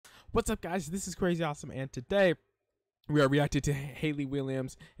What's up, guys? This is Crazy Awesome, and today we are reacting to Hayley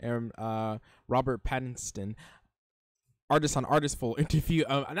Williams and Robert Pattinson, artist on artist full interview.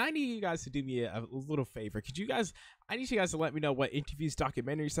 And I need you guys to do me a little favor. I need you guys to let me know what interviews,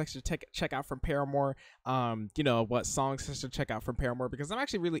 documentaries I should check out from Paramore. What songs I should check out from Paramore, because I'm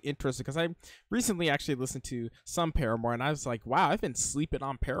actually really interested, because I recently actually listened to some Paramore and I was like, wow, I've been sleeping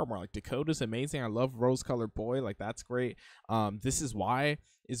on Paramore. Like, Dakota's amazing. I love Rose Colored Boy. Like, that's great. This Is Why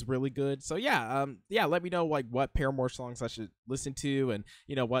is really good. So yeah, let me know like what Paramore songs I should listen to, and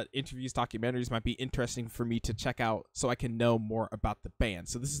what interviews, documentaries might be interesting for me to check out so I can know more about the band.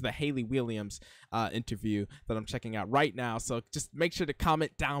 So this is the Hayley Williams interview that I'm checking out right now. So just make sure to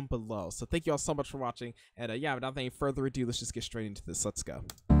comment down below. So thank you all so much for watching, and without any further ado, let's just get straight into this. Let's go.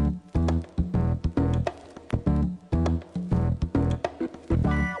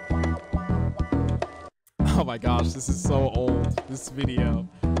 Oh my gosh, this is so old, this video.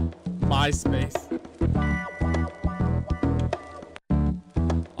 MySpace.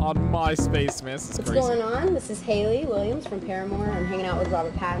 On MySpace, man, this is crazy. What's going on? This is Hayley Williams from Paramore. I'm hanging out with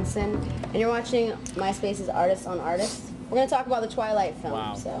Robert Pattinson, and you're watching MySpace's Artist on Artist. We're going to talk about the Twilight film,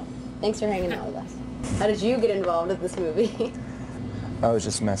 Wow. So thanks for hanging out with us. How did you get involved with this movie? I was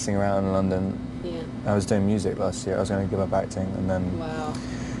just messing around in London. Yeah. I was doing music last year. I was going to give up acting, and then... Wow.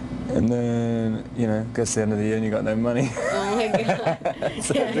 And then, gets to the end of the year and you got no money. Oh my god.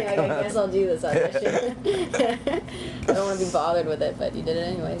 So I guess I'll do this audition. I don't want to be bothered with it, but you did it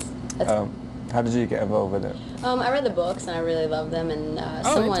anyways. How did you get involved with it? I read the books and I really loved them, and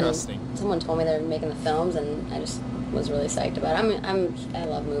someone told me they were making the films, and I just was really psyched about it. I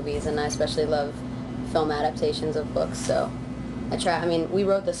love movies, and I especially love film adaptations of books, so we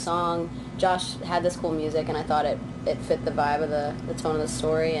wrote the song. Josh had this cool music, and I thought it fit the vibe of the tone of the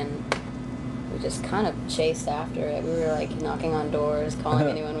story, and we just kind of chased after it. We were like knocking on doors, calling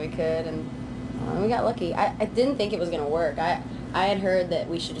anyone we could, and we got lucky. I didn't think it was going to work. I had heard that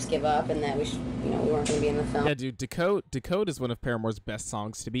we should just give up and that we weren't going to be in the film. Yeah, dude, Decode is one of Paramore's best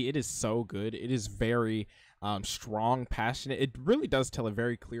songs to be. It is so good. It is very strong, passionate. It really does tell a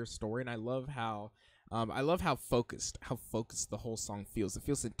very clear story, and I love how focused the whole song feels. It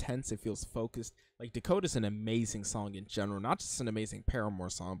feels intense. It feels focused. Like, Dakota's an amazing song in general. Not just an amazing Paramore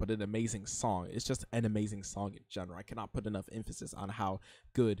song, but an amazing song. It's just an amazing song in general. I cannot put enough emphasis on how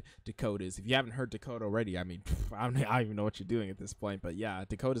good Dakota is. If you haven't heard Dakota already, I mean, I don't even know what you're doing at this point. But yeah,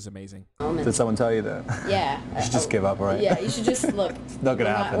 Dakota's amazing. Did someone tell you that? Yeah. You should just give up, right? Yeah, you should just look. It's not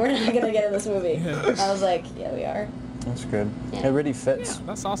gonna happen. We're not gonna get in this movie. I was like, yeah, we are. That's good. Yeah. It really fits Yeah,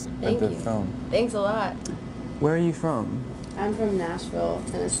 that's awesome. with the Thank you. film. Thanks a lot. Where are you from? I'm from Nashville,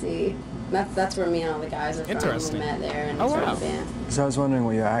 Tennessee. That's where me and all the guys are from. Interesting. We met there, and Oh, it's wow. a band. So I was wondering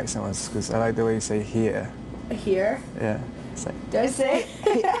what your accent was, because I like the way you say here. Here? Yeah. It's like, Do I say?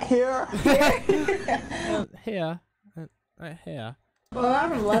 here. Here. Here. Well, I'm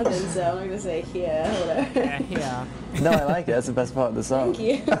from London, so I'm not gonna say here. Whatever. Here. No, I like it. That's the best part of the song.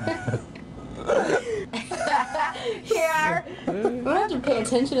 Thank you. Here. I'm gonna have to pay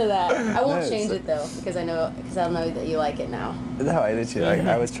attention to that. I won't No, change it though, because I know that you like it now. No, I literally,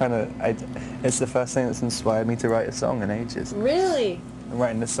 I was trying to, it's the first thing that's inspired me to write a song in ages. Really? I'm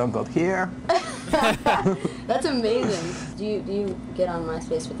writing this song called Here. That's amazing. Do you get on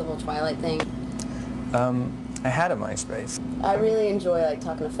MySpace with the whole Twilight thing? I had a MySpace. I really enjoy like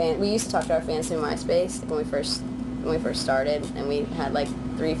talking to fans. We used to talk to our fans through MySpace when we first started, and we had like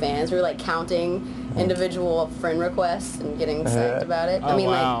 3 fans. We were like counting individual friend requests and getting psyched about it. Oh,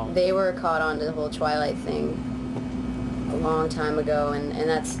 wow. Like they were caught on to the whole Twilight thing a long time ago, and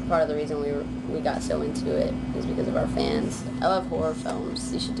that's part of the reason we got so into it, is because of our fans. I love horror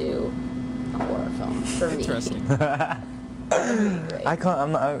films. You should do a horror film for me. Interesting. Great.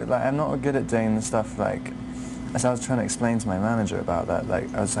 I'm not good at doing the stuff like, as I was trying to explain to my manager about that,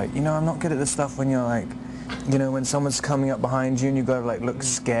 like, I was like, I'm not good at the stuff when you're like, when someone's coming up behind you and you gotta like look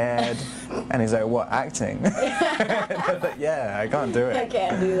scared. And he's like, what, acting? Like, yeah, I can't do it. I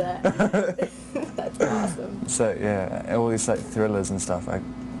can't do that. That's awesome. So yeah, all these like thrillers and stuff, I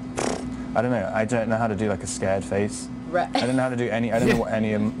don't know, I don't know how to do like a scared face. Right. I don't know how to do I don't know what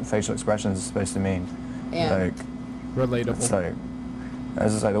any facial expressions are supposed to mean. Yeah. Like, Relatable. so,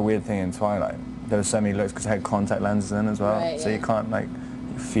 that's just like the weird thing in Twilight. There were so many looks because I had contact lenses in as well, Right, so yeah. you can't like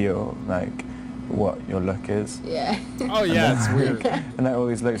feel like what your look is. Yeah. Oh yeah, it's weird. And like all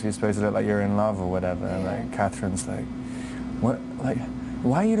these looks, you're supposed to look like you're in love or whatever. And like Catherine's like, what? Like,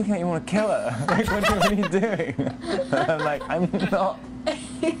 why are you looking like you want to kill her? Like, what are you doing? And I'm like, I'm not.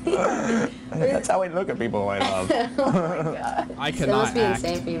 That's how I look at people I love. Oh my god. I It cannot must be act.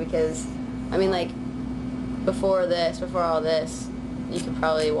 insane for you, because, I mean, like, before all this, you could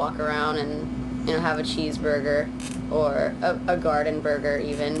probably walk around and, you know, have a cheeseburger or a garden burger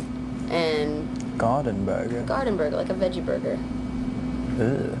even, and garden burger, like a veggie burger.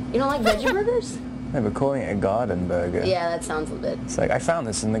 Ugh. You don't like veggie burgers? No, but calling it a garden burger. Yeah, that sounds a bit. It's like, I found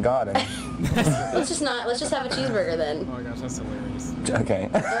this in the garden. Let's just have a cheeseburger then. Oh my gosh, that's hilarious. Okay.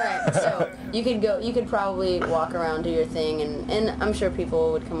 Alright, so you could probably walk around, do your thing, and I'm sure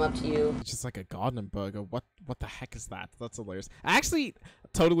people would come up to you. It's just like a garden burger. What the heck is that? That's hilarious. I actually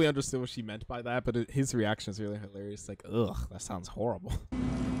totally understood what she meant by that, but his reaction is really hilarious. Like, ugh, that sounds horrible.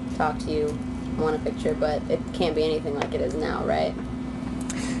 Talk to you, want a picture, but it can't be anything like it is now, right?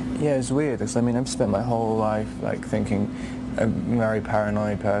 Yeah, it's weird, because I mean, I've spent my whole life like thinking I'm a very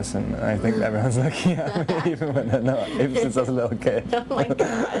paranoid person, and I think everyone's looking at me even when they're not, even since I was a little kid. Oh my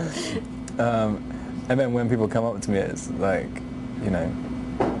god. And then when people come up to me, it's like, you know,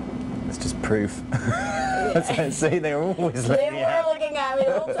 it's just proof. See, they're always looking at me. Looking at me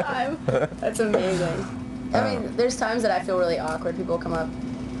the whole time. That's amazing. I mean, there's times that I feel really awkward. People come up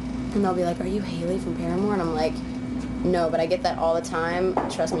and they'll be like, "Are you Hayley from Paramore?" And I'm like, "No," but I get that all the time.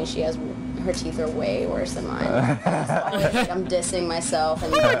 Trust me, her teeth are way worse than mine. So always, like, I'm dissing myself,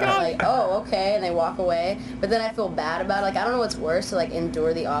 and they're like, "Oh, okay," and they walk away. But then I feel bad about it. Like, I don't know what's worse, to like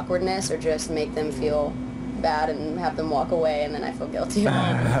endure the awkwardness or just make them feel bad and have them walk away, and then I feel guilty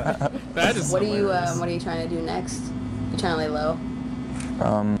about it. That is what are you trying to do next? You trying to lay low?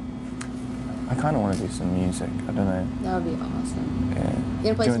 I kind of want to do some music. I don't know. That would be awesome. Yeah. You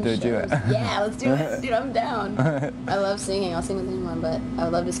gonna play do some you want to do a shows? duet? Yeah, let's do it. Dude, I'm down. I love singing. I'll sing with anyone, but I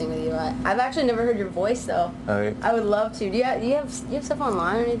would love to sing with you. I've actually never heard your voice though. Oh, yeah. I would love to. Do you have stuff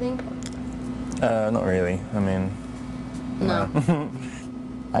online or anything? Not really. I mean, No.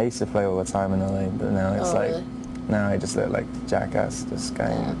 I used to play all the time in LA, but now it's really? now I just look like jackass, just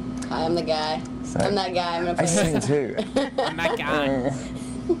going. Yeah. Hi, I'm the guy. So, I'm that guy. I'm gonna play. I sing too. I'm that guy.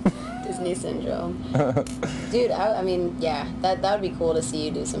 Disney syndrome. Dude, I mean, yeah, that would be cool to see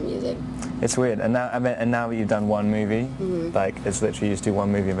you do some music. It's weird, and now now that you've done one movie, like it's literally you just do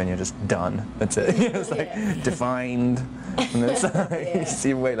one movie and then you're just done. That's it. It's like defined. And it's like,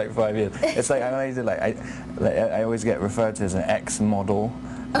 you wait like 5 years. It's like I always did I always get referred to as an ex-model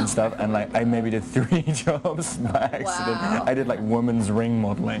and stuff, and like I maybe did 3 jobs by accident. Wow. I did like women's ring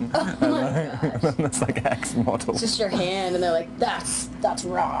modeling. Oh my gosh. That's like ex-model. It's just your hand, and they're like, that's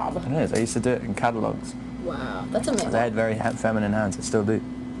Rob. It is. I used to do it in catalogs. Wow, that's amazing. I had very feminine hands. I still do.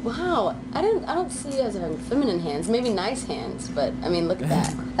 Wow, I don't see you as having feminine hands. Maybe nice hands, but I mean, look at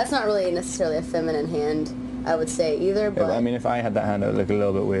that. That's not really necessarily a feminine hand, I would say either. But Yeah, I mean, if I had that hand, it would look a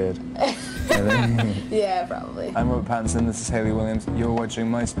little bit weird. yeah, probably. I'm Robert Pattinson. This is Hayley Williams. You're watching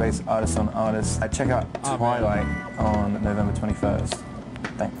MySpace Artist on Artist. Check out Twilight on November 21st.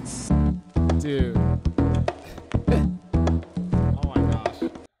 Thanks. Dude. Oh my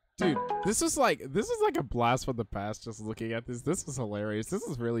gosh. Dude, this is like a blast from the past just looking at this. This is hilarious. This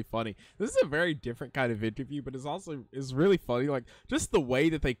is really funny. This is a very different kind of interview, but it's really funny. Like just the way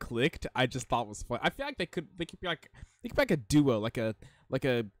that they clicked, I just thought was fun. I feel like they could be like a duo, like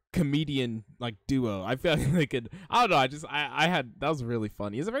a comedian like duo. I feel like they could. I don't know. I had that was really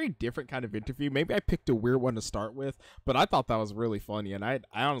funny. It's a very different kind of interview. Maybe I picked a weird one to start with, but I thought that was really funny, and I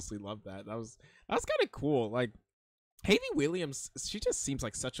honestly loved that. That was kind of cool. Like Hayley Williams, she just seems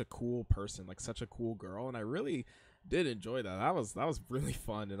like such a cool person, like such a cool girl, and I really did enjoy that. That was really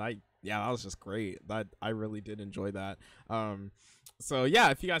fun, and that was just great. I really did enjoy that. So yeah,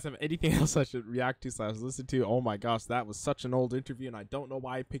 if you guys have anything else I should react to / listen to, oh my gosh, that was such an old interview, and I don't know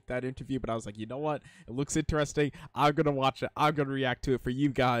why I picked that interview, but I was like, you know what? It looks interesting. I'm gonna watch it. I'm gonna react to it for you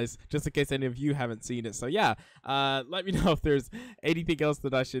guys, just in case any of you haven't seen it. So yeah, let me know if there's anything else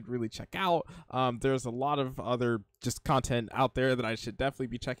that I should really check out. There's a lot of other just content out there that I should definitely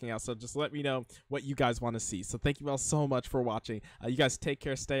be checking out. So just let me know what you guys want to see. So thank you all so much for watching. You guys take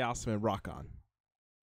care, stay awesome, and rock on.